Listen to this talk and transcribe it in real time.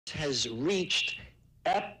has reached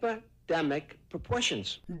epidemic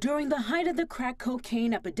proportions. During the height of the crack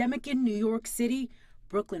cocaine epidemic in New York City,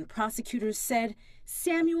 Brooklyn prosecutors said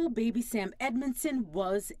Samuel Baby Sam Edmonson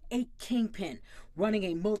was a kingpin, running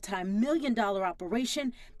a multi-million-dollar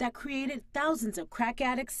operation that created thousands of crack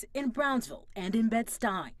addicts in Brownsville and in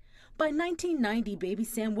Bed-Stuy. By 1990, Baby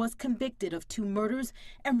Sam was convicted of 2 murders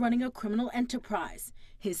and running a criminal enterprise.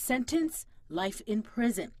 His sentence, life in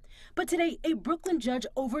prison. But today, a Brooklyn judge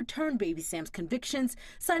overturned Baby Sam's convictions,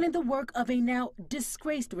 citing the work of a now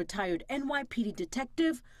disgraced retired NYPD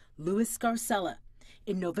detective, Louis Scarcella.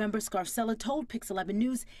 In November, Scarcella told Pix 11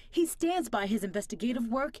 News he stands by his investigative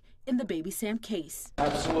work in the Baby Sam case.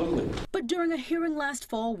 Absolutely. But during a hearing last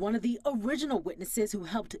fall, one of the original witnesses who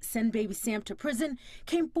helped send Baby Sam to prison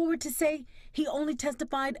came forward to say he only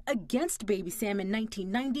testified against Baby Sam in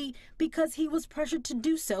 1990 because he was pressured to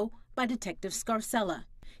do so by Detective Scarcella.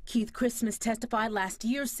 Keith Christmas testified last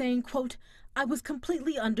year saying, quote, "I was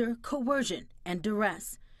completely under coercion and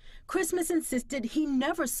duress." Christmas insisted he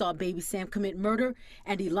never saw Baby Sam commit murder,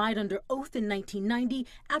 and he lied under oath in 1990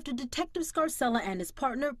 after Detective Scarcella and his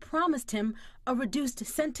partner promised him a reduced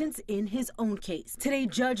sentence in his own case. Today,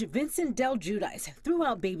 Judge Vincent Del Giudice threw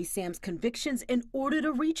out Baby Sam's convictions and ordered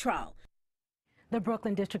a retrial. The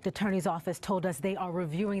Brooklyn District Attorney's Office told us they are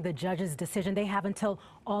reviewing the judge's decision. They have until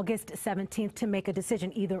August 17th to make a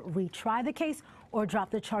decision, either retry the case or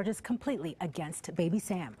drop the charges completely against Baby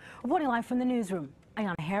Sam. Reporting live from the newsroom,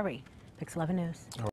 Ayana Harry, Pix 11 News.